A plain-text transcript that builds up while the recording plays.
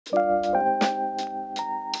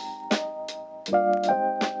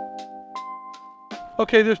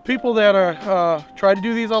Okay, there's people that are try to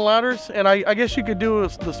do these on ladders, and I guess you could do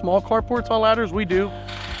the small carports on ladders. We do,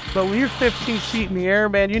 but when you're 15 feet in the air,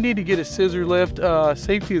 man, you need to get a scissor lift.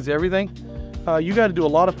 Safety is everything. You got to do a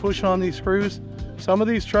lot of push on these screws. Some of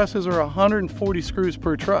these trusses are 140 screws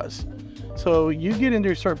per truss. So you get in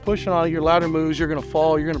there, start pushing on it, your ladder moves, you're gonna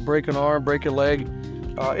fall, you're gonna break an arm, break a leg.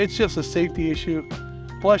 It's just a safety issue.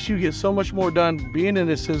 Plus you get so much more done being in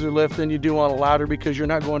a scissor lift than you do on a ladder because you're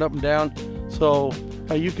not going up and down. So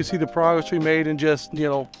you can see the progress we made in just,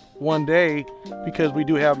 one day because we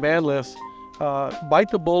do have man lifts.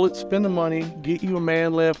 Bite the bullet, spend the money, get you a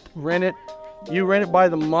man lift, rent it. You rent it by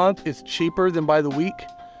the month, it's cheaper than by the week.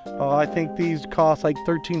 I think these cost like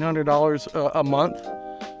 $1,300 a month.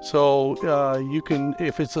 So you can,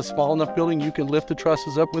 if it's a small enough building, you can lift the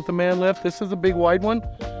trusses up with the man lift. This is a big wide one,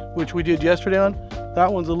 which we did yesterday on.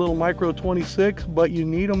 That one's a little micro 26, but you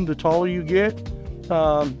need them the taller you get.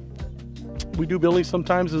 We do buildings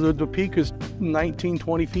sometimes the peak is 19,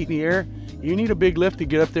 20 feet in the air. You need a big lift to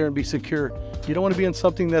get up there and be secure. You don't want to be in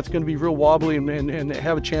something that's going to be real wobbly and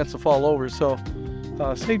have a chance to fall over. So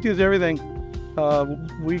safety is everything.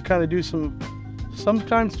 We kind of do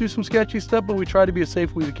sometimes do some sketchy stuff, but we try to be as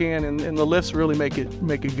safe as we can, and the lifts really make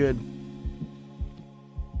it good.